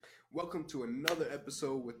Welcome to another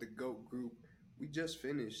episode with the GOAT Group. We just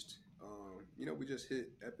finished. We just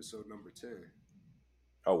hit episode number 10.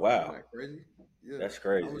 Oh Isn't wow, that crazy? Yeah. that's I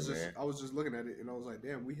crazy, was just man. I was just looking at it and I was like,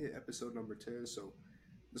 damn, we hit episode number 10. So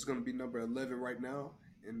this is gonna be number 11 right now,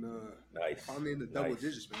 and Nice, finally in the double nice.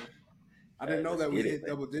 digits, man. I didn't know Let's that we get it, hit man.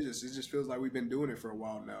 double digits. It just feels like we've been doing it for a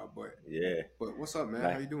while now. But Yeah, but what's up, man?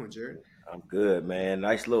 How nice. you doing, Jared? I'm good, man.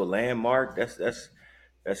 Nice little landmark.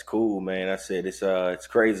 That's cool, man. I said it's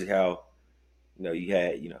crazy how you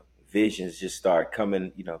had visions just start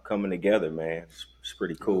coming together, man. It's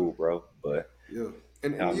pretty Yeah. cool, bro. But Yeah,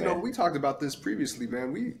 and oh man, we talked about this previously,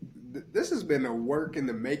 man. This has been a work in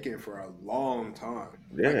the making for a long time,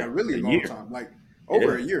 like yeah, a really a long year. time, like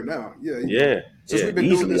over Yeah, a year now. Yeah, yeah, since yeah. we've been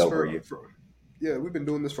doing Easily this over a year. we've been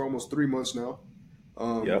doing this for almost 3 months now,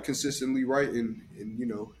 Yep. consistently, right? And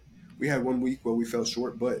we had one week where we fell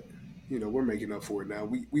short, but we're making up for it now.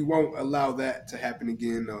 We won't allow that to happen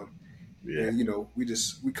again. Yeah, And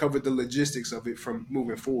we covered the logistics of it from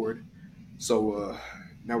moving forward. So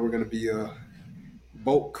now we're gonna be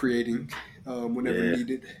bulk creating whenever yeah,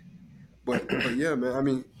 needed. But yeah, man. I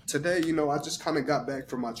mean, today, I just kind of got back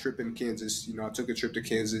from my trip in Kansas. I took a trip to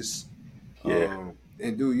Kansas, yeah,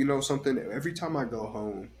 and dude, you know something? Every time I go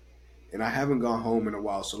home, and I haven't gone home in a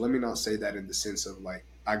while, so let me not say that in the sense of like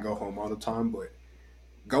I go home all the time, but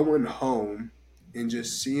going home and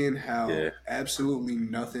just seeing yeah. how absolutely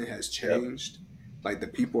nothing has Yep. changed. Like the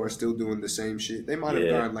people are still doing the same shit. They might have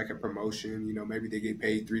Yeah. gotten like a promotion, maybe they get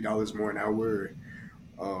paid $3 more an hour,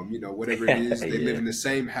 whatever it is. They live Yeah. in the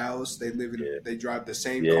same house. Yeah. They drive the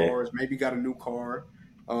same Yeah. cars. Maybe got a new car.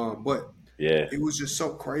 But Yeah. it was just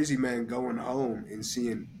so crazy, man, going home and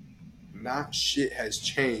seeing not shit has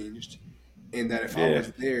changed, and that if I Yeah.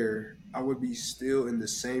 was there, I would be still in the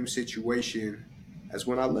same situation as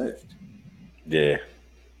when I left. Yeah.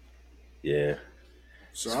 Yeah.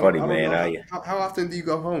 So It's funny, I don't man. know I how often do you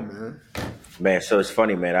go home, man? man, so it's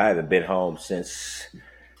funny, man. I haven't been home since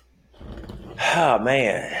oh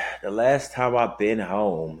man. The last time I've been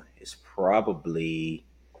home is probably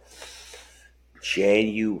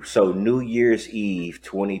New Year's Eve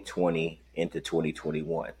 2020 into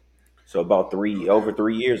 2021. So about Oh three over damn.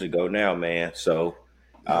 3 years ago now, man. So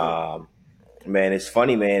Yeah. um man, it's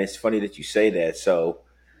funny, man. It's funny that you say that. So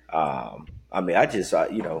I mean, I just,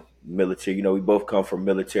 military. We both come from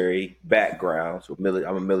military backgrounds. I'm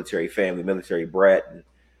a military family, military brat, and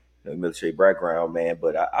military background, man.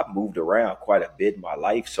 But I've moved around quite a bit in my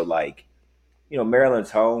life. So, like,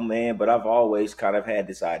 Maryland's home, man. But I've always kind of had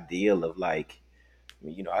this ideal of like, I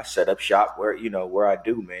mean, I set up shop where I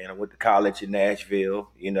do, man. I went to college in Nashville,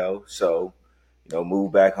 so,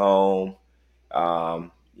 moved back home.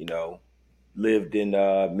 You know, lived in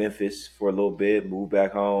Memphis for a little bit, moved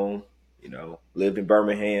back home, lived in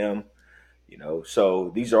Birmingham,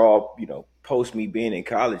 so these are all, post me being in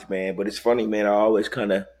college, man. But it's funny, man, I always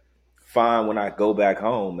kind of find when I go back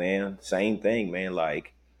home, man, same thing, man,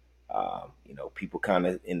 like, people kind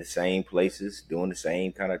of in the same places doing the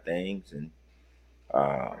same kind of things. And,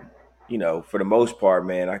 um, for the most part,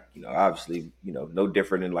 man, I, obviously, no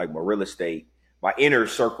different than like my real estate, my inner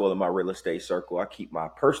circle and my real estate circle. I keep my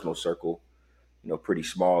personal circle pretty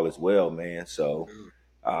small as well, man. So,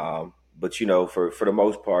 Yeah. but for the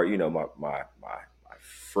most part, my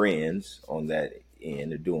friends on that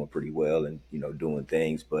end are doing pretty well and doing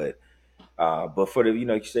things. But for the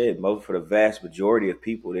like you said, most for the vast majority of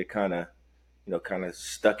people, they're kind of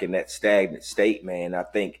stuck in that stagnant state, man. I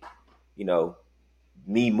think you know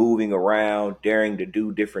me moving around, daring to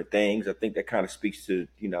do different things. I think that kind of speaks to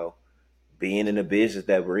being in the business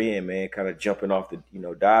that we're in, man. Kind of jumping off the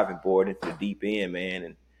diving board into the deep end, man,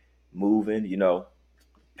 and moving.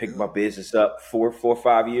 Picked Yeah. my business up 4 or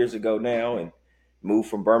 5 years ago now, and moved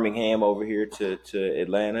from Birmingham over here to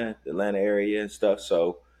Atlanta, the Atlanta area and stuff.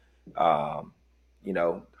 So, home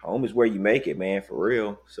is where you make it, man, for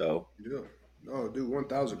real. So, Yeah. Oh, dude,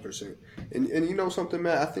 1,000%. And you know something,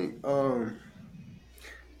 man?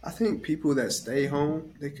 I think people that stay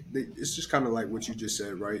home, they it's just kind of like what you just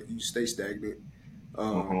said, right? You stay stagnant.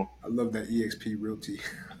 mhm. I love that EXP Realty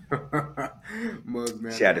mug, You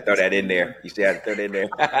man. see, I had to throw It's that in funny, there. man. You see, I had to throw that in there.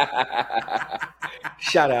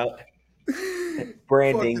 Shout out Fuck the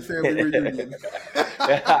branding. family reunion.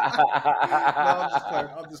 No, I'm just playing.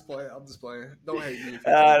 I'm just playing. I'm just playing. Don't hate me if you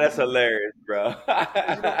Ah, family that's reunion. hilarious, bro.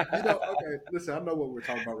 Okay. Listen, I know what we're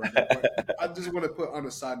talking about right now, but I just want to put on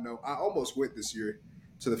a side note. I almost went this year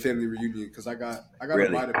to the family reunion because I got Really?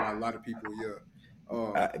 invited by a lot of people. Yeah,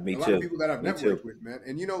 Me a lot of too. people that I've Me too. networked with, man.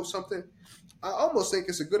 And you know something, I almost think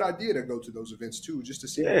it's a good idea to go to those events too, just to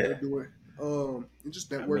see what Yeah. they're doing. And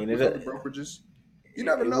just I network mean, with other brokerages. You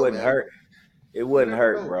never it know, wouldn't man. hurt. It You wouldn't never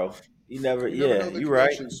hurt, know. bro. You never. You never know Yeah, the you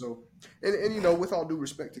right, connection. So, and you know, with all due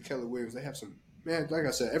respect to Keller Williams, they have some man. Like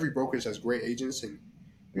I said, every brokerage has great agents, and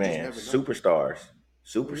you just man. never know. Superstars,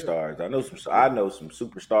 Oh yeah, superstars. I know some. yeah, I know some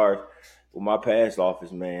superstars with my past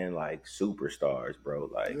office, man. Like superstars, bro.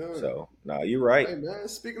 Like yeah. so. Nah, you're right. Hey man,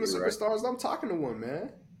 speaking of You're right. superstars, I'm talking to one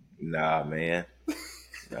man. Nah, man.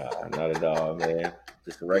 Nah, not at all, man.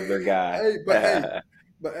 Just a regular guy. Hey,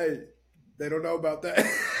 but hey, they don't know about that.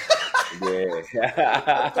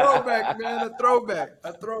 A throwback, Yeah. man.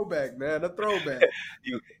 A throwback, man. A throwback.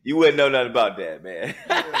 You wouldn't know nothing about that, man.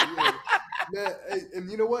 Yeah, yeah, man. Hey, and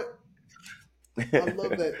you know what? I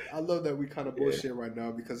love that. I love that we kind of Yeah, bullshit right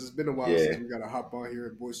now because it's been a while since yeah, we got to hop on here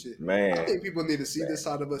and bullshit. I man, think people need to see man. this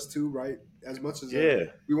side of us too, right? As much as Yeah.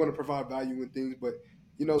 we want to provide value in things, but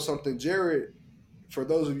you know something, Jared. For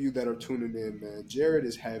those of you that are tuning in, man, Jared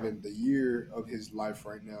is having the year of his life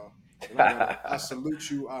right now, and I I salute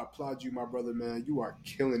you. I applaud you, my brother, man. You are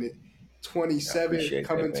killing it. 27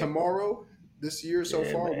 appreciate that, coming man. tomorrow. This year so Yeah,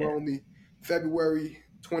 far, we're man. only February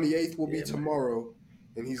 28th will be Yeah, man. tomorrow,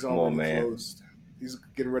 and he's Come on, already man. closed. He's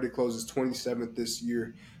getting ready to close his 27th this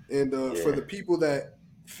year. And for Yeah. the people that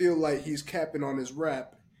feel like he's capping on his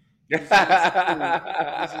rap, this is true.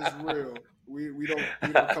 This is real. We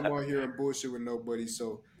don't come on here and bullshit with nobody.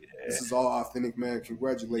 So this Yeah. is all authentic, man.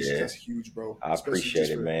 Congratulations. Yeah. That's huge, bro. I Especially appreciate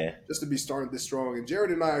just it, for man. just to be starting this strong. And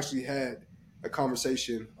Jared and I actually had a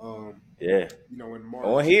conversation Yeah. in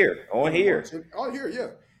On March. here. On End of March. here. And on here, yeah.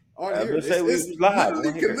 On I here. would say we It's was live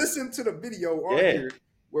literally on can here. listen to the video on Yeah. here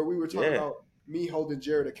where we were talking Yeah. about me holding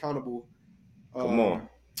Jared accountable Come on. um,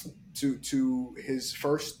 to his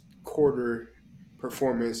first quarter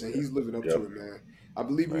performance, and Yep. he's living up to Yep. it, man. I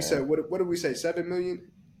believe we Man. said what did we say? 7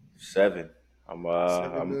 million. 7. I'm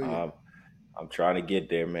 7 million. I'm trying to get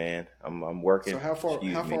there, man. I'm So working. how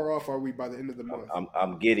Excuse me. far off are we by the end of the month?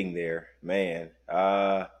 I'm getting there, man.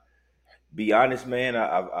 Be honest, man.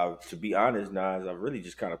 I to be honest, Nas, I really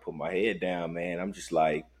just kind of put my head down, man. I'm just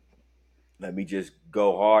like, let me just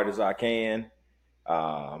go hard as I can.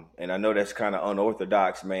 And I know that's kind of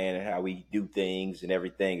unorthodox, man, and how we do things and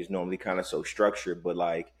everything is normally kind of so structured. But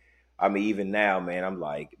like, I mean, even now, man, I'm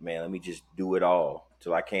like, man, let me just do it all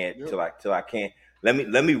till I can't, Yep. till I can't. Let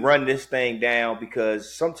me run this thing down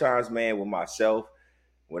because sometimes, man, with myself,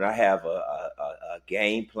 when I have a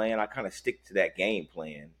game plan, I kind of stick to that game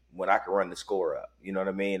plan when I can run the score up. You know what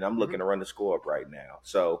I mean? I'm looking Hmm. to run the score up right now.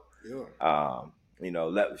 So, Yeah.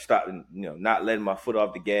 let stop, not letting my foot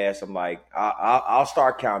off the gas. I'm like, I'll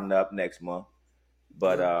start counting up next month.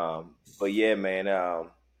 Yeah. But yeah, man,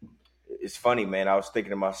 it's funny, man. I was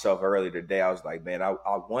thinking to myself earlier today. I was like, man, I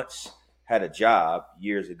once had a job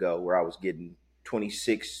years ago where I was getting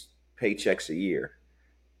 26 paychecks a year.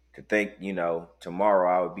 To think, tomorrow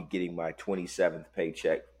I would be getting my 27th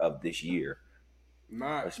paycheck of this year.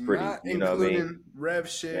 That's pretty, Not you know what I mean? including rev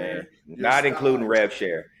Man, share, your not including stocks, rev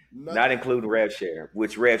share, not. not including rev share,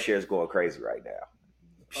 which rev share is going crazy right now.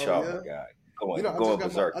 Oh Oh my yeah. god, I just going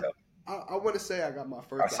got berserk though. I want to say I got my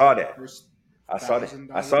I first. I saw got my that. first I saw that. thousand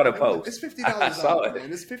I dollar. saw the It's post. fifty I dollars saw off, it.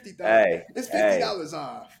 man. It's 50 dollars. Hey, It's fifty hey, dollars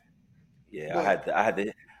off. yeah. But I had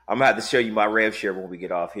to. I'm gonna have to show you my rev share when we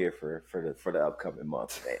get off here for the upcoming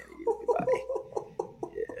month, man. You'll be like,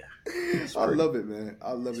 yeah, it's I pretty. love it, man.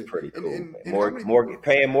 I love It's it. pretty And cool, and, man. and how More, many more people?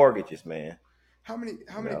 paying mortgages, man. How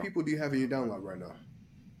You many know. people do you have in your download right now?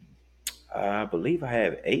 I believe I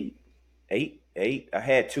have eight. I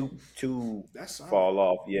had two That's solid. fall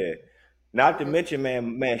off. Yeah. Not to Okay. mention,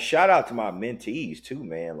 man, shout out to my mentees too,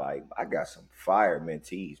 man. Like I got some fire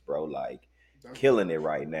mentees, bro. Like That's killing dope. it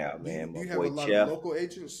right now, Do you man. do My you have a boy lot of Jeff. local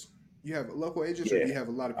agents? You have local agents, or do Yeah. you have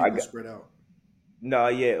a lot of I people got spread out? no,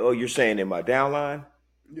 yeah. Oh, you're saying in my downline?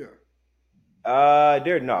 Yeah.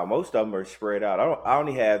 There no, most of them are spread out. I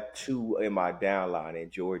only have two in my downline in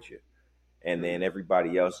Georgia. And Hmm. then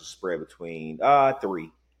everybody else is spread between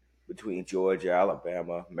three between Georgia,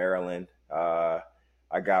 Alabama, Maryland.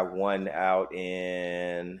 I got one out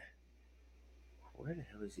in where the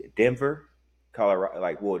hell is it? Denver, Colorado.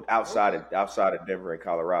 Like well, Okay. outside of Denver and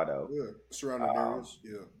Colorado. Yeah. Surrounding Um, areas.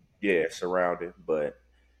 Yeah. yeah, surrounded, but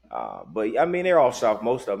I mean they're all south.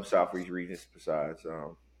 Most of them southeast regions besides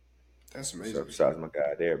That's so amazing. besides my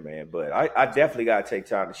guy there, man. But I definitely gotta take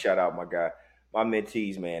time to shout out my guy, my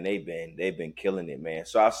mentees, man. They've been killing it, man.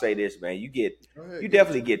 So I'll say this, man. Go ahead, You give it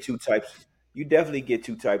definitely to me. get two types. You definitely get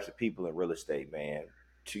two types of people in real estate, man.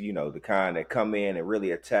 To the kind that come in and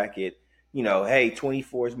really attack it. Hey,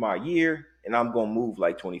 24 is my year, and I'm gonna move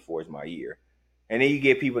like 24 is my year. And then you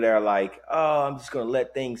get people that are like, oh, I'm just gonna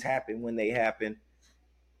let things happen when they happen.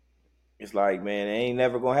 It's like, man, it ain't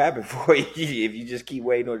never gonna happen for you if you just keep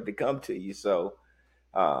waiting on it to come to you. So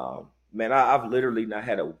man, I've literally not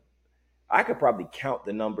had a. I could probably count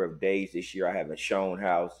the number of days this year I haven't shown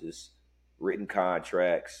houses, written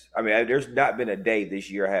contracts. I mean, there's not been a day this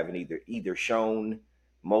year I haven't either shown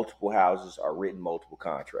multiple houses or written multiple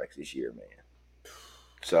contracts this year, man.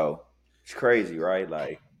 So it's That's crazy, dope. right?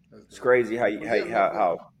 Like That's it's dope. crazy how you But yeah, man,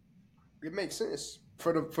 how it makes sense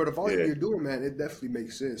for the volume yeah you're doing, man. It definitely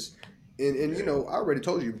makes sense. And you yeah know, I already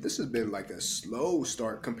told you this has been like a slow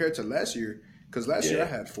start compared to last year. Because last year I yeah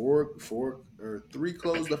had four or three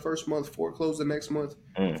closed the first month, four closed the next month,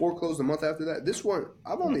 mm, four closed the month after that. This one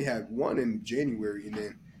I've only mm, had one in January, and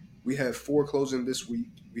then we have four closing this week.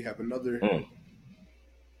 We have another mm.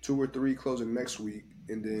 two or three closing next week,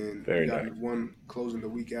 and then we Very got nice. one closing the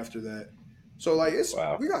week after that. So like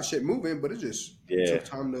Wow. we got shit moving, but it just Yeah took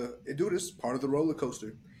time to do this part of the roller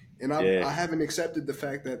coaster. And yeah I haven't accepted the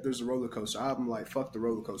fact that there's a roller coaster. I'm like fuck the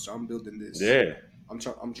roller coaster. I'm building this. yeah, I'm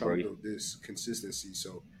trying bro. to build this consistency.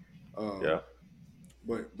 So, Yeah.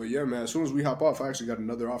 but yeah, man. As soon as we hop off, I actually got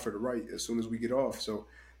another offer to write. As soon as we get off, so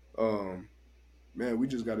um, man, we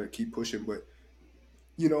just got to keep pushing. But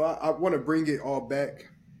you know, I want to bring it all back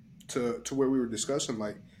to where we were discussing.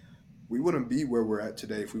 Like we wouldn't be where we're at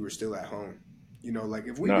today if we were still at home. You know, like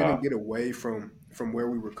if we didn't Nah. get away from where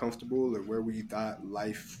we were comfortable or where we thought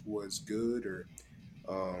life was good or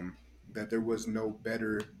um, that there was no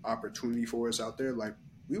better opportunity for us out there, like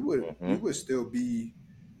we Hmm. would still be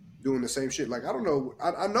doing the same shit. Like I don't know,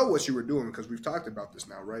 I know what you were doing because we've talked about this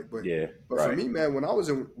now, right? Yeah. But for Right. me, man, when I was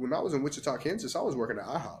in Wichita, Kansas, I was working at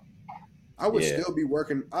IHOP. I would Yeah. still be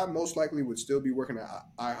working. I most likely would still be working at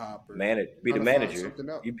IHOP or Man, be the trying to find manager. something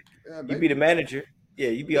out. You Yeah, you be the maybe. manager. Yeah,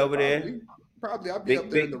 you be Yeah, over there. probably I'd be up Big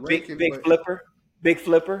there in the big big ranking, big but flipper. Big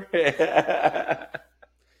flipper.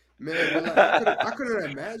 man, but like I couldn't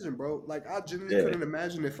imagine, bro. Like I genuinely Yeah. couldn't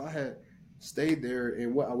imagine if I had stayed there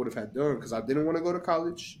and what I would have had done because I didn't want to go to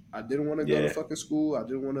college. I didn't want to go to Yeah. fucking school. I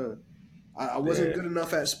didn't want to. I wasn't Yeah. good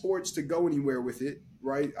enough at sports to go anywhere with it,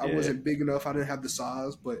 right? I Yeah. wasn't big enough. I didn't have the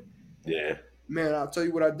size, but Yeah. man, I'll tell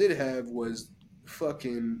you what I did have was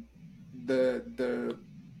fucking the the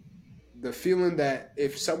the feeling that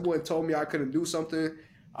if someone told me I couldn't do something,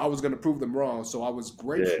 I was gonna prove them wrong. So I was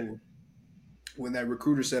Yeah. grateful when that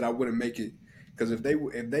recruiter said I wouldn't make it because if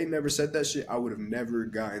they never said that shit, I would have never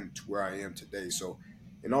gotten to where I am today. So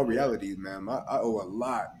in all Yeah. reality, man, I owe a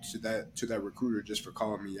lot to that recruiter just for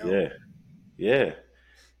calling me out. Yeah. Yeah.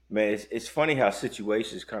 Man, it's funny how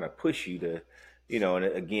situations kind of push you to, and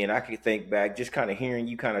again, I can think back, just kind of hearing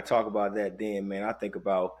you kind of talk about that. Then, man, I think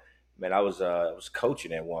about, man, I was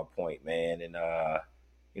coaching at one point, man, and I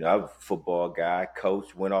was a football guy,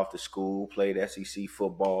 coach, went off to school, played SEC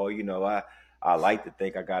football. I like to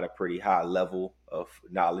think I got a pretty high level of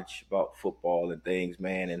knowledge about football and things,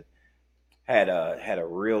 man, and had a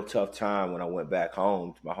real tough time when I went back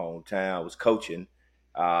home to my hometown. I was coaching,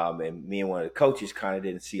 and me and one of the coaches kind of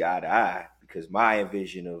didn't see eye to eye because my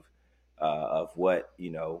vision of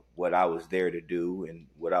what I was there to do and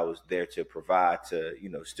what I was there to provide to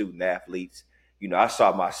student athletes. I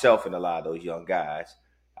saw myself in a lot of those young guys.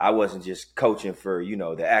 I wasn't just coaching for the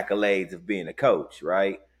accolades of being a coach,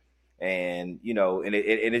 right? And and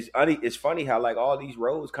it's funny how like all these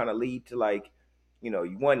roads kind of lead to like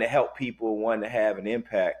you wanting to help people, wanting to have an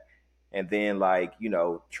impact, and then like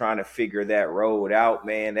trying to figure that road out,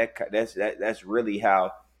 man. That's really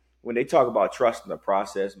how when they talk about trusting the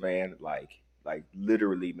process, man. Like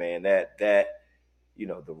literally, man. That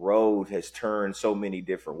the road has turned so many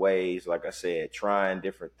different ways. Like I said, trying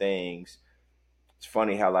different things. It's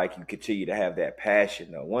funny how like you continue to have that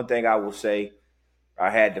passion. Though one thing I will say, I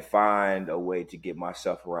had to find a way to get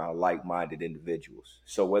myself around like-minded individuals.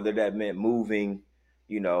 So whether that meant moving,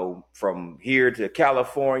 from here to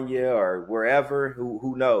California or wherever,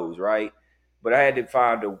 who knows, right? But I had to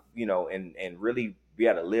find and really be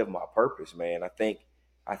able to live my purpose, man. I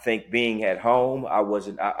think being at home, I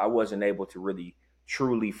wasn't able to really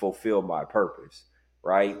truly fulfill my purpose,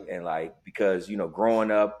 right? Mm, And like because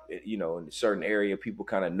growing up, in a certain area, people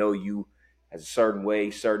kind of know you as a certain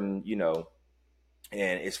way, certain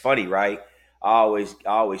and it's funny, right? I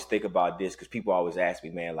always think about this because people always ask me,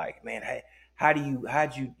 man, like, man, hey, how you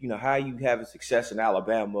having success in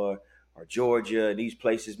Alabama or Georgia and these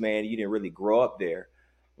places, man? You didn't really grow up there.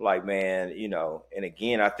 Like, man, and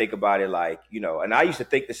again, I think about it like, and I used to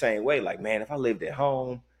think the same way, like, man, if I lived at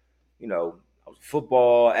home, I was a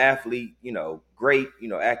football athlete, great,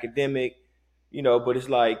 academic, but it's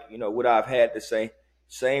like, would I've had the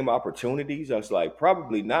same opportunities? I was like,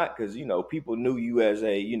 probably not, because people knew you as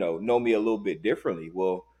a, know me a little bit differently.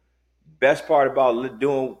 Well, best part about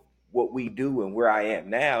doing what we do and where I am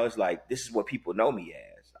now is like this is what people know me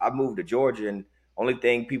as. I moved to Georgia and only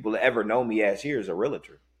thing people ever know me as here is a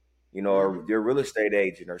realtor, or Hmm. they're a real estate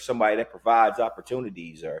agent or somebody that provides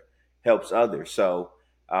opportunities or helps others. So,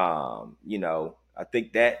 I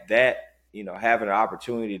think that having an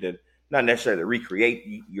opportunity to not necessarily recreate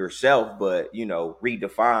yourself, but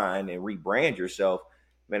redefine and rebrand yourself,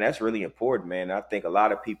 man, that's really important, man. I think a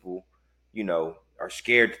lot of people, are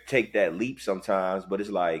scared to take that leap sometimes, but it's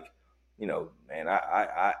like, man,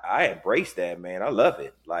 I embrace that, man. I love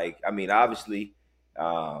it. Like, I mean, obviously,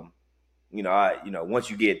 um, once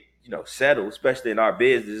you get, settled, especially in our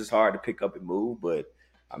business, it's hard to pick up and move. But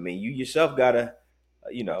I mean, you yourself gotta,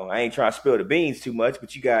 I ain't trying to spill the beans too much,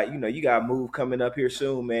 but you got a move coming up here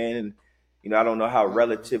soon, man. And, I don't know how Uh,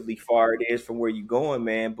 relatively far it is from where you're going,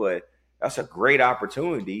 man, but that's a great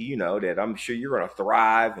opportunity, that I'm sure you're going to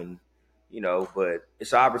thrive and, but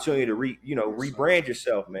it's an opportunity to I'm excited. rebrand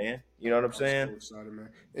yourself, man. You know what I'm I'm saying? so excited, man.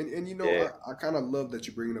 And Yeah. I kind of love that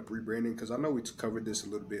you're bringing up rebranding because I know we covered this a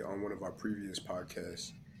little bit on one of our previous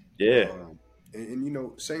podcasts. Yeah. Um,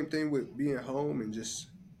 and same thing with being home and just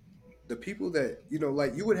the people that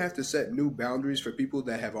like you would have to set new boundaries for people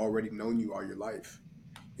that have already known you all your life.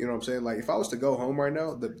 You know what I'm saying? Like if I was to go home right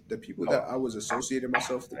now, the people that Oh, I was associating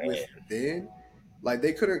myself with man. then, like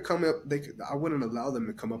they couldn't come up. I wouldn't allow them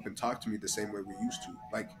to come up and talk to me the same way we used to.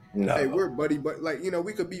 Like, hey, we're No. buddy, but like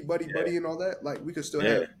we could be buddy Yeah. buddy and all that. Like we could still Yeah.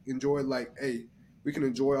 have enjoy like, hey, we can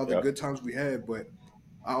enjoy all the Yep. good times we had, but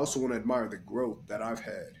I also want to admire the growth that I've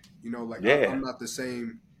had. Like I'm Yeah. not the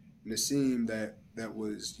same Nassim that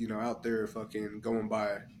was out there fucking going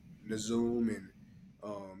by Nazoom and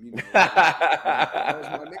that was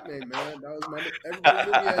my nickname, man. That was my everybody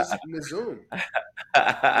knew me as Nazoom.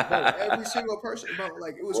 Bro, every single person, bro,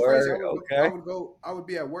 like it was crazy. Word. Okay. I would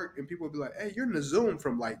be at work and people would be like, "Hey, you're Nazoom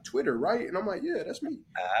from like Twitter, right?" And I'm like, "Yeah, that's me."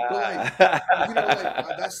 But like,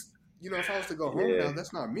 that's if I was to go home Yeah. now,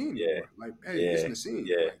 that's not me Yeah. anymore. Like, hey, it's Yeah. Nassim.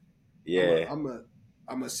 Yeah. Like, I'm a Yeah. I'm a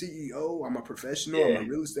I'm a CEO. I'm a professional. I'm Yeah. a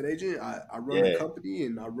real estate agent. I run a Yeah. company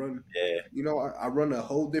and I run. Yeah. I run a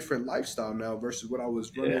whole different lifestyle now versus what I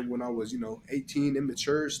was Yeah. running when I was 18,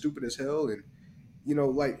 immature, stupid as hell, and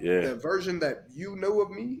like Yeah. the version that you know of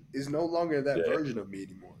me is no longer that Yeah. version of me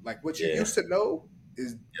anymore. Like what you Yeah. used to know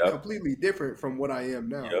is Yep. completely different from what I am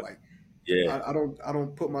now. Yep. Like Yeah. I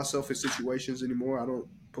don't put myself in situations anymore. I don't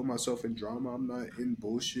put myself in drama. I'm not in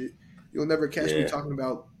bullshit. You'll never catch me Yeah. talking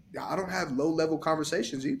about. I don't have low level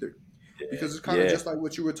conversations either, Yeah. because it's kind of Yeah. just like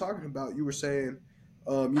what you were talking about. You were saying,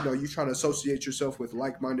 you trying to associate yourself with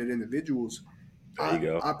like minded individuals. There you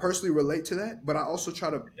go. I personally relate to that, but I also try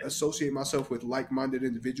to associate myself with like-minded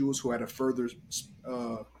individuals who had a further,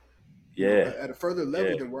 uh, Yeah. at a further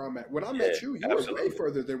level Yeah. than where I'm at. When I Yeah. met you, you were way Absolutely.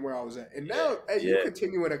 further than where I was at, and Yeah. now, hey, you Yeah.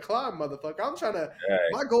 continuing to climb, motherfucker. I'm trying to. All right.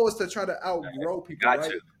 My goal is to try to outgrow people, Got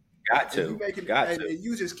right? to. Got And you to. making Got and to.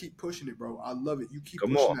 you just keep pushing it, bro. I love it. You keep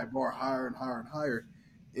Come pushing on. that bar higher and higher and higher.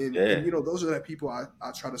 And Yeah. those are the people I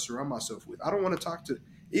try to surround myself with. I don't want to talk to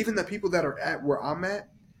even the people that are at where I'm at.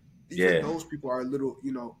 Even Yeah. those people are a little,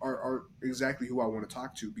 are exactly who I want to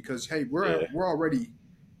talk to, because hey, Yeah.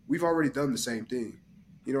 we've already done the same thing.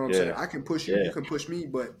 You know what I'm saying? Yeah. I can push you, Yeah. you can push me,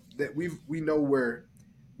 but that we know where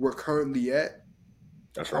we're currently at.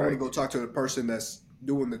 That's I want to right. go talk to the person that's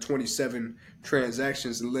doing the 27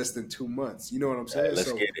 transactions in less than 2 months. You know what I'm saying?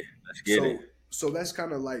 Let's get it. Let's get it. So that's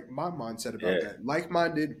kind of like my mindset about Yeah. that. Like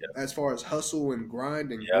minded Yep. as far as hustle and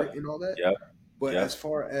grind and Yep. grit and all that, Yep. but as Yep.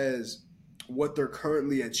 far as what they're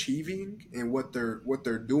currently achieving and what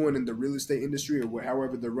they're doing in the real estate industry, or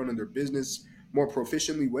however they're running their business more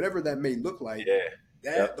proficiently, whatever that may look like, Yeah.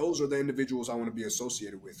 that Yep. those are the individuals I want to be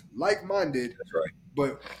associated with. Like minded, That's right.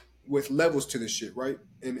 but with levels to this shit, right?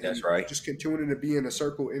 That's And right. just continuing to be in a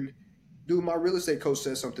circle. And dude, my real estate coach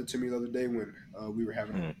said something to me the other day when we were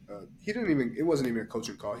having Mm. a. He didn't even. It wasn't even a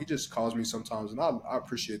coaching call. He just calls me sometimes, and I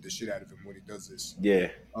appreciate the shit out of him when he does this. Yeah.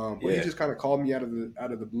 But he Yeah. just kind of called me out of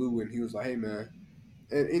the blue, and he was like, "Hey, man."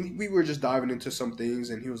 And we were just diving into some things,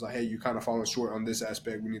 and he was like, "Hey, you kind of falling short on this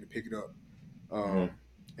aspect. We need to pick it up." Hmm.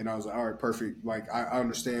 And I was like, "All right, perfect. Like, I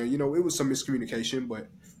understand. It was some miscommunication, but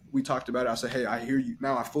we talked about it. I said, hey, I hear you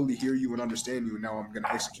now. I fully hear you and understand you, and now I'm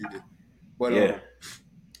gonna execute it." But Yeah.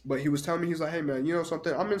 he was telling me, he's like, "Hey, man, you know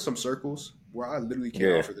something? I'm in some circles where I literally can't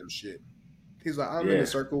Yeah. offer them shit." He's like, "I'm in a Yeah.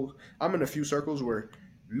 circle. I'm in a few circles where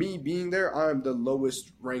me being there, I'm the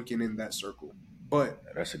lowest ranking in that circle, but."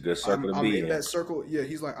 That's a good I'm circle to I'm be in in. that circle. Yeah,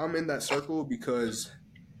 he's like, I'm in that circle because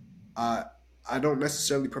I I don't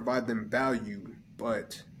necessarily provide them value,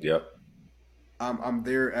 but Yep. I'm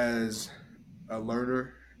there as a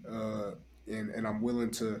learner, uh, and I'm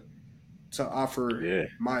willing to offer Yeah.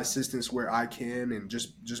 my assistance where I can, and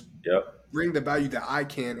just Yep. bring the value that I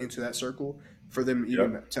can into that circle for them Yep.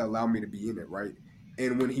 even to allow me to be in it, right?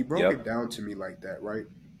 And when he broke it Yep. down to me like that, right?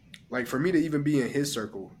 Like for me to even be in his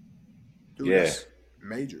circle, dude, Yeah. that's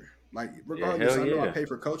major. Like Yeah. regardless, Hell I know I yeah. pay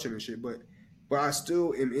for coaching and shit, but I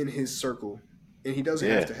still am in his circle, and he doesn't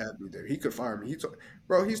have Yeah. to have me there. He could fire me.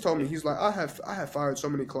 Bro, he's told me, he's like, I have fired so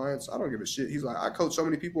many clients. I don't give a shit. He's like, I coach so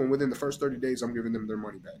many people, and within the first 30 days, I'm giving them their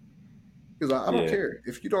money back. He's like, I don't Yeah. care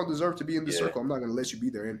if you don't deserve to be in this Yeah. circle. I'm not going to let you be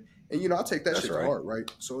there. And I take that That's shit to right. heart, right?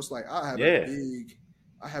 So it's like Yeah.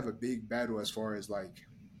 I have a big battle as far as like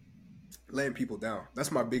letting people down.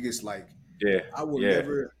 That's my biggest like Yeah. I will Yeah.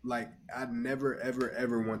 never like I never ever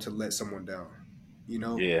ever want to let someone down, you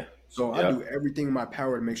know? Yeah. So I do Yep. everything in my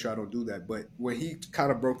power to make sure I don't do that. But when he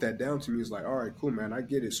kind of broke that down to me, it's like, all right, cool, man, I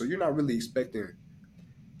get it. So you're not really expecting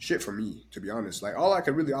shit from me, to be honest. Like all I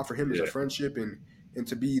could really offer him is a Yeah. friendship and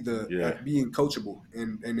to be Yeah. being coachable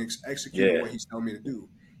and executing Yeah. what he's telling me to do,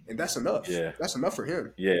 and that's enough. Yeah. That's enough for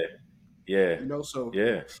him, Yeah. Yeah. you know. So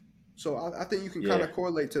Yeah. I think you can kind Yeah. of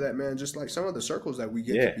correlate to that, man. Just like some of the circles that we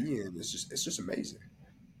get to Yeah. be in, it's just amazing.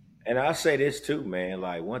 And I'll say this too, man.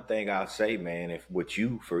 Like one thing I'll say, man, if with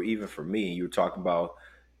you for even for me, you were talking about,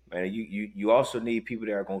 man, you also need people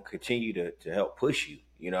that are going to continue to help push you.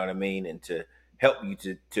 You know what I mean, and to help you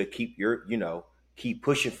to keep your keep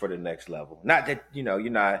pushing for the next level. Not that you're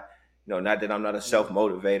not not that I'm not a self Yeah,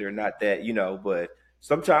 motivator, not that but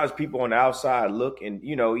sometimes people on the outside look and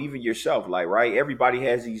even yourself, like right, everybody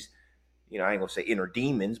has these I ain't gonna say inner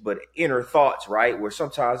demons, but inner thoughts, right? Where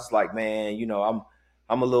sometimes it's like, man,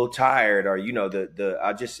 I'm a little tired, or the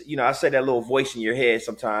I just I say that little voice in your head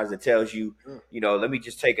sometimes that tells you, yeah, let me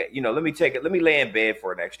just take it, let me lay in bed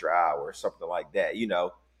for an extra hour or something like that.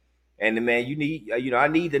 And then, man, you need, I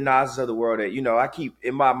need the Nas's of the world that, I keep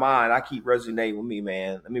in my mind, I keep resonating with me,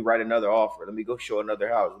 man. Let me write another offer. Let me go show another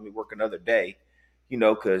house. Let me work another day,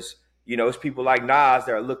 because, it's people like Nas that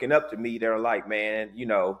are looking up to me. That are like, man,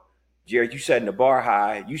 Jared, you setting the bar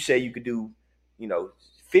high. You say you could do, you know,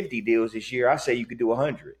 50 deals this year. I say you could do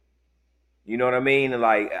 100. You know what I mean? And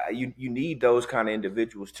like you need those kind of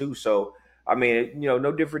individuals too. So I mean,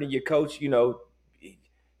 no different than your coach.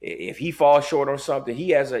 If he falls short on something, he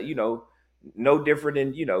has a no different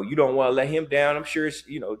than you don't want to let him down. I'm sure it's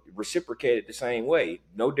reciprocated the same way.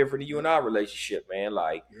 No different than you yeah, and our relationship, man.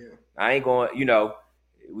 Like yeah. I ain't going.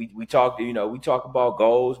 We talk. We talk about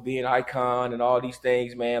goals, being icon, and all these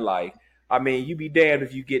things, man. Like I mean, you be damned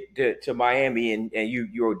if you get to Miami and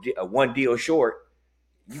you're a one deal short.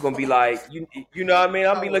 You're gonna be like, you know what I mean?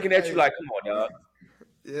 I'm be looking at you Hey, like, come on, dog.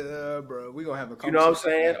 yeah, bro, we gonna have a You know what I'm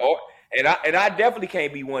conversation for saying? that. Or and I definitely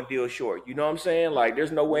can't be one deal short. You know what I'm saying? Like,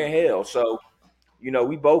 there's no way Yeah, in hell. So,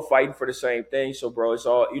 we both fighting for the same thing. So, bro, it's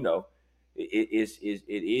all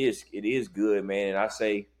it is good, man. And I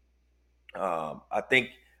say, I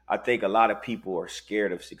think a lot of people are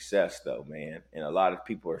scared of success, though, man, and a lot of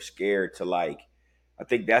people are scared to like. I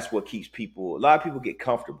think that's what keeps people. A lot of people get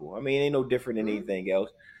comfortable. I mean, it ain't no different than mhm, anything else,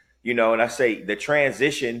 And I say the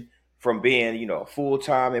transition from being, a full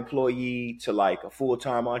time employee to like a full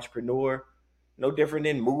time entrepreneur, no different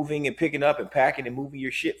than moving and picking up and packing and moving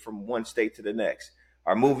your shit from one state to the next,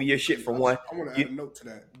 or moving your that's shit crazy. from one. I want to add You, a note to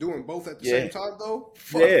that. Doing both at the yeah, same time, though.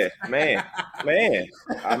 Fuck yeah, man, man.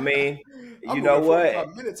 I that. mean, I'm you know moving what?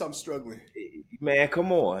 45 minutes. I'm struggling. Man,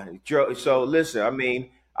 come on. Yeah, So listen, I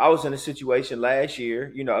mean, I was in a situation last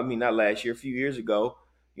year, I mean, not last year, a few years ago.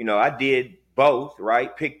 I did both,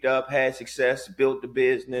 right? Picked up, had success, built the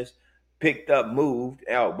business, picked up, moved.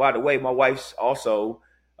 Oh, by the way, my wife's also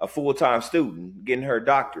a full time student, getting her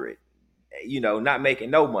doctorate, not making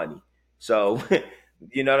no money. So,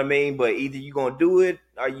 you know what I mean? But either you going to do it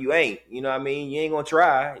or you ain't. You know what I mean? You ain't going to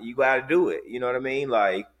try. You got to do it. You know what I mean?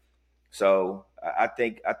 Like, so I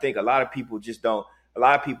think a lot of people just don't. A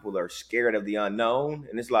lot of people are scared of the unknown,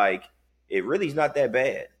 and it's like it really is not that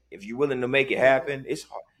bad if you're willing to make it oh yeah, happen.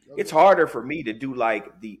 oh It's yeah, harder for me to do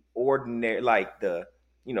like the ordinary, like the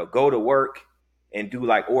go to work and do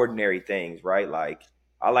like ordinary things, right? Like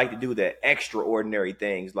I like to do the extraordinary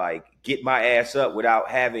things, like get my ass up without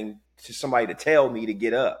having somebody to tell me to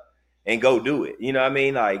get up and go do it. You know what I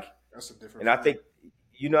mean? Like that's a different and I feeling. think,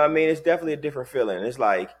 what I mean? It's definitely a different feeling. It's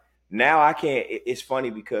like now I can't. It's funny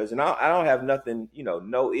because, and I don't have nothing,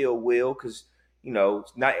 no ill will because,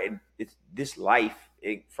 it's not. It's this life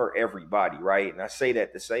for everybody, right? And I say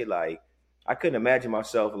that to say like I couldn't imagine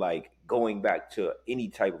myself like going back to any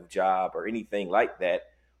type of job or anything like that,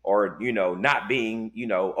 or not being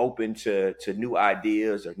open to new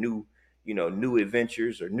ideas or new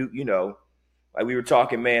adventures or new like we were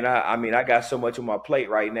talking, man. I mean, I got so much on my plate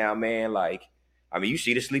right now, man. Like, I mean, you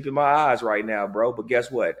see the sleep in my eyes right now, bro. But guess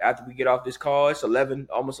what? After we get off this call, it's 11,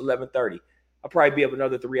 almost 11:30. I'll probably be up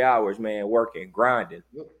another 3 hours, man, working, grinding,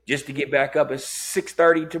 Yep. just to get back up at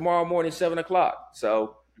 6:30 tomorrow morning, 7 o'clock.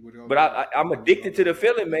 So, We're gonna but go. I'm We're gonna go addicted to the back up.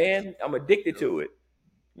 feeling, man. I'm addicted Yep. to it.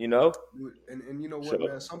 You know. And you know So what,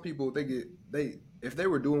 man? Some people they if they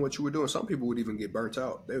were doing what you were doing, some people would even get burnt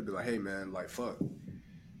out. They would be like, "Hey, man, like fuck,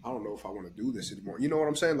 I don't know if I want to do this anymore." You know what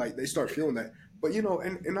I'm saying? Like they start feeling that. But you know,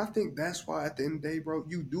 and I think that's why at the end of the day, bro,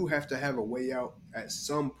 you do have to have a way out at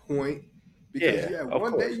some point because yeah, yeah, of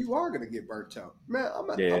one day course. you are gonna get burnt out. Man,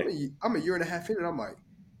 Yeah, I'm a year and a half in, and I'm like,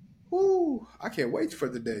 "Ooh, I can't wait for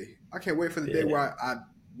the day. I can't wait for the day yeah, where I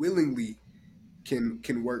willingly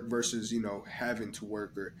can work versus having to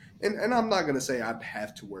work and I'm not gonna say I'd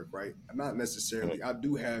have to work, right? Not mm, necessarily. I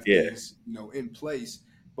do have yeah, things in place,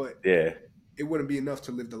 but yeah, it wouldn't be enough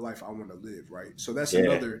to live the life I want to live, right? So that's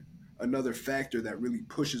yeah. another factor that really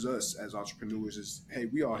pushes us as entrepreneurs is, hey,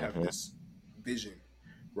 we all have Hmm. this vision,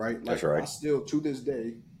 right? That's Like I right. still to this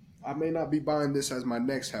day, I may not be buying this as my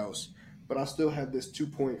next house, but I still have this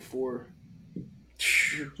 2.4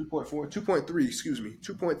 was it 2.4 2.3 excuse me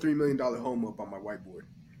 $2.3 million home up on my whiteboard,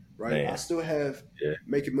 right? I Man, still have yeah.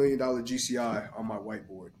 make $1 million GCI on my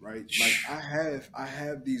whiteboard, right? Like I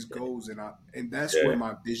have these goals, and that's where Yeah,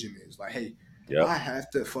 my vision is. Like, hey, I yep, have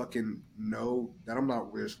to fucking know that I'm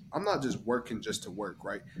not just working just to work,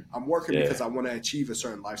 right? I'm working yeah, because I want to achieve a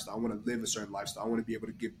certain lifestyle. I want to live a certain lifestyle. I want to be able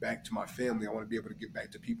to give back to my family. I want to be able to give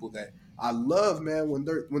back to people that I love, man. When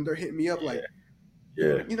they're hitting me up, like,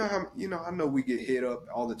 yeah. I know we get hit up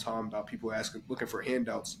all the time about people asking, looking for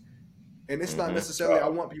handouts, and it's not Hmm. necessarily I Oh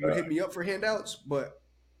want people to God. hit me up for handouts, but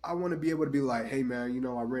I want to be able to be like, hey man,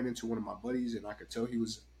 I ran into one of my buddies, and I could tell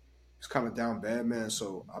he's kind of down bad, man.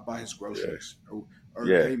 So I buy his Yeah, groceries,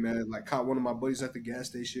 or yeah, hey man, like caught one of my buddies at the gas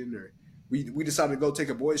station, or we decided to go take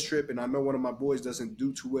a boys trip, and I know one of my boys doesn't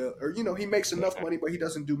do too well, or he makes enough money, but he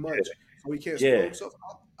doesn't do much, so he can't spoil yeah, himself.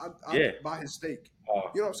 I'll yeah. buy his steak. Oh,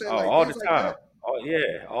 You know what I'm saying? oh, Like all the things like time. that. Oh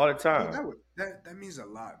yeah, all the Dude, time. that means a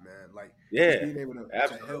lot, man. Like just Yeah, being able to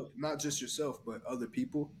absolutely. help not just yourself but other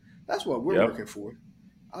people. That's what we're Yep. working for.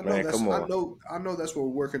 Man, come on. I know that's what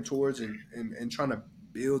we're working towards and trying to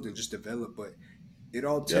build and just develop. But it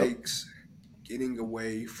all Yep. takes getting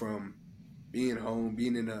away from being home,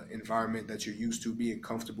 being in an environment that you're used to, being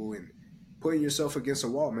comfortable, and putting yourself against a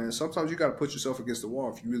wall, man. Sometimes you got to put yourself against the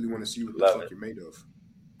wall if you really want to see what I the love fuck it. you're made of.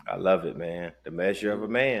 I love it, man. The measure of Yeah, a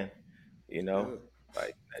man. You know, yeah.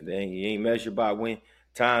 like and then you ain't measured by when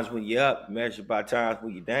times when you're up, measured by times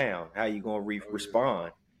when you're down. How you gonna Oh yeah.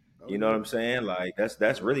 respond? Oh You know what yeah. I'm saying? Like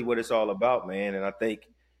that's Yeah. really what it's all about, man. And I think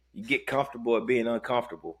you get comfortable at being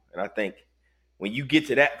uncomfortable. And I think when you get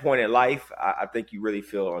to that point in life, I think you really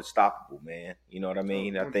feel unstoppable, man. You know what I Oh,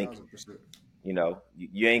 mean? I think 1000%.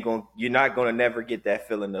 you ain't gonna you're not gonna never get that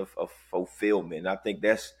feeling of fulfillment. And I think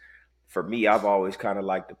that's for me, I've always kind of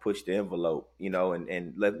like to push the envelope,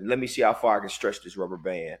 and let me see how far I can stretch this rubber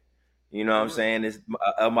band. You know what Oh I'm yeah. saying? It's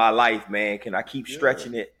of my life, man. Can I keep Yeah.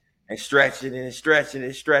 stretching it and stretching it and stretching it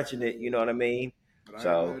and stretching it? You know what I mean? But I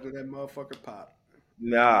ain't So mad at that motherfucker pop.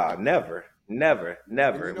 nah, Like, never, never,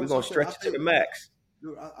 and you never. know We're gonna something? I stretch it to the think, max.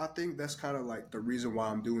 dude, I think that's kind of like the reason why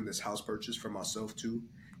I'm doing this house purchase for myself too.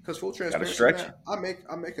 Because full Gotta transparency, stretch man, it. I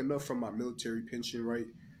make enough from my military pension, right,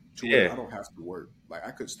 to where Yeah, I don't have to work. Like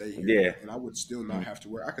I could stay here yeah, and I would still not mm, have to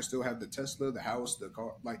work. I could still have the Tesla, the house, the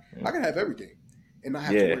car. Like I mm, could have everything and not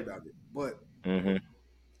have to yeah, worry about it. But hmm,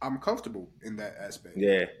 I'm comfortable in that aspect.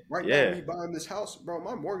 yeah, Right now, yeah. me buying this house, bro,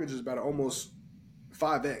 my mortgage is about almost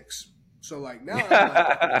 5x. So like now I'm like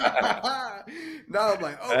now I'm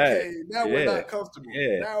like, Hey, okay, now we're yeah, not comfortable.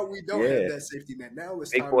 yeah, Now we don't have yeah. that safety net. Now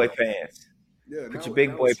it's Big time boy to pants. yeah, Put your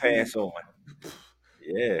big now boy it's really pants on.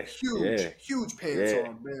 Yeah, yeah, huge pants yeah,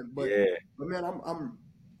 on, man. yeah. But man,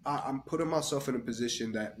 I'm putting myself in a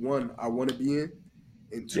position that one I want to be in,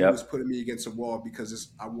 and two is Yep. putting me against a wall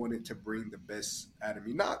because I want it to bring the best out of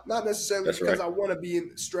me. Not necessarily That's because right. I want to be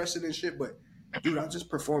in stressing and shit, but dude, I just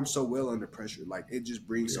perform so well under pressure. Like it just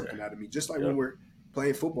brings Yeah. something out of me. Just like when Yep. we're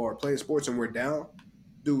playing football or playing sports and we're down,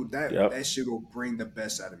 dude, that Yep. shit will bring the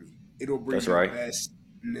best out of me. It'll bring That's the right. best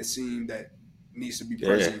Nassim that needs to be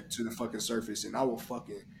Yeah. present to the fucking surface, and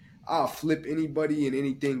I'll flip anybody and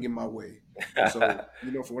anything in my way. So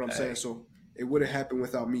for what I'm saying. Hey. So it wouldn't happen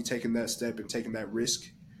without me taking that step and taking that risk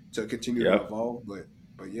to continue to Yep. evolve. But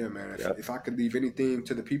yeah, man, if Yep. I could leave anything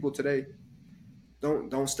to the people today,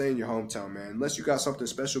 don't stay in your hometown, man. Unless you got something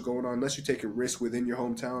special going on, unless you're taking risks within your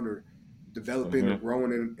hometown or developing or Hmm.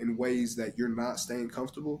 growing in ways that you're not staying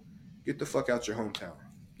comfortable, get the fuck out your hometown.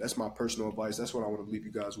 That's my personal advice. That's what I want to leave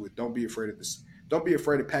you guys with. Don't be afraid of this. Don't be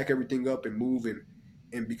afraid to pack everything up and move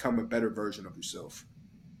and become a better version of yourself.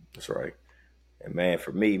 That's right. And man,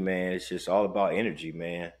 for me, man, it's just all about energy,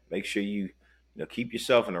 man. Make sure you keep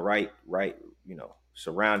yourself in the right,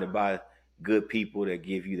 surrounded by good people that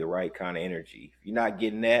give you the right kind of energy. If you're not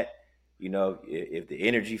getting that, if the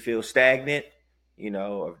energy feels stagnant,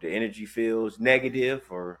 or if the energy feels negative,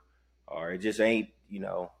 or it just ain't,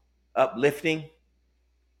 uplifting,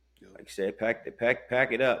 Yep. like I said,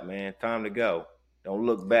 pack it up, man. Time to go. Don't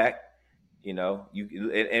look back.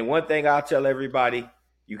 And one thing I'll tell everybody,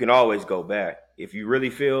 you can always go back. If you really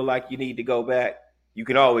feel like you need to go back, you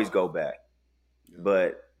can always go back. Yep.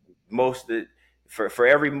 But most of for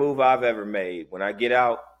every move I've ever made, when I get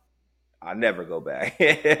out, I never go back.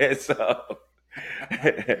 So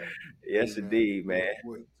Hey yes man, indeed, man.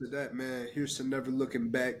 well, to that man, here's to never looking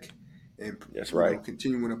back and That's right.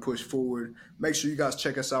 continuing to push forward. Make sure you guys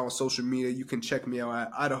check us out on social media. You can check me out at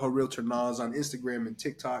Idaho Realtor Nas on Instagram and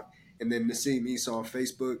TikTok, and then Nassim Issa on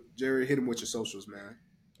Facebook. Jerry, hit him with your socials, man.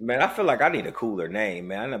 Man, I feel like I need a cooler name,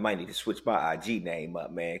 man. I might need to switch my IG name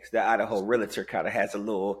up, man, because the Idaho Realtor kind of has a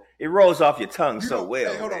little. It rolls off your tongue You so know, hey,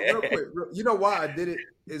 well, hold on, real man. quick. You know why I did it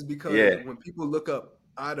is because Yeah, when people look up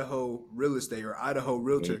Idaho real estate or Idaho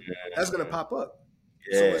realtor, Mhm. that's gonna pop up.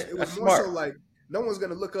 So Yeah. it was That's more so smart. like no one's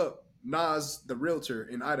gonna look up Nas the realtor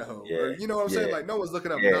in Idaho, Yeah, or you know what I'm saying? yeah, Like no one's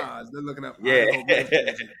looking up yeah, Nas. They're looking up yeah. Idaho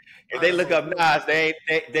realtors and If they look Idaho up real Nas, estate.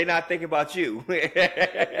 they not thinking about you. Yeah,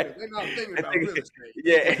 they're not thinking I about think, real estate.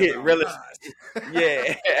 They yeah, thinking about real estate. Nas.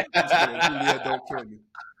 Yeah. Just kidding, Juliet. Don't kill me.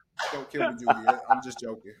 Don't kill me, Juliet. I'm just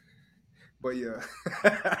joking. But yeah.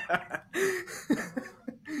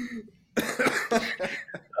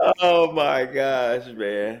 Oh my gosh,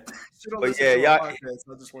 man. She don't But listen yeah, to our y'all, podcast,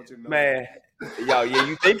 so I just want you to know that. man, y'all, yeah,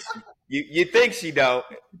 you think she don't?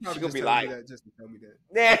 She She probably gonna just be telling me like, that just to tell me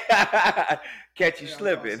that. catch you Yeah, I know I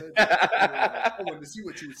slipping. said that. I wanted to see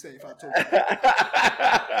what you would say if I told you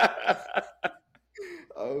that.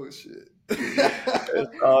 Oh shit.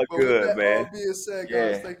 It's all But with good, that man. all being said, guys,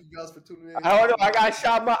 Yeah. thank you guys for tuning in. I don't Catch know. you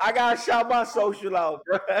guys. I gotta shout my social out,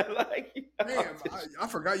 bro. like, Damn, I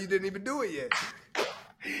forgot you didn't even do it yet.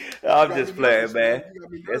 You I'm got me just playing, nervous, man. man. You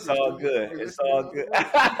got me It's nervous, all Juliet. good. You're It's listening all all the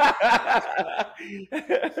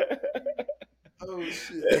good. way. Oh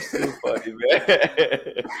shit. That's too funny, man.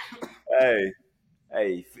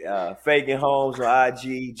 hey, Fagan Holmes on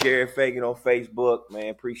IG, Jared Fagan on Facebook, man.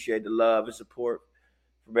 Appreciate the love and support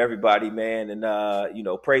from everybody, man. And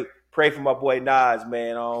pray for my boy Nas,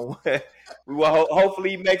 man. We will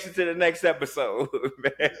hopefully he makes it to the next episode,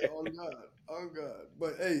 man. Yeah, on God, on God.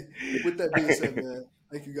 But hey, with that being said, man,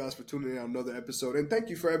 thank you guys for tuning in on another episode, and thank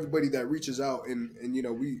you for everybody that reaches out. And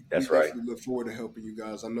we That's right. definitely look forward to helping you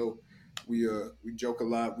guys. I know we joke a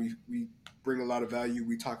lot, we bring a lot of value,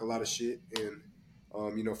 we talk a lot of shit, and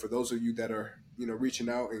for those of you that are reaching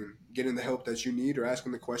out and getting the help that you need or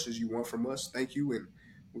asking the questions you want from us, thank you, and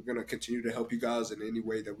we're gonna continue to help you guys in any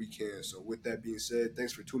way that we can. So with that being said,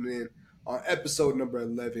 thanks for tuning in on episode number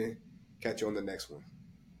 11. Catch you on the next one.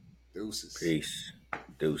 Deuces. Peace. Yes,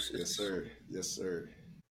 Deuces. sir. Yes, sir.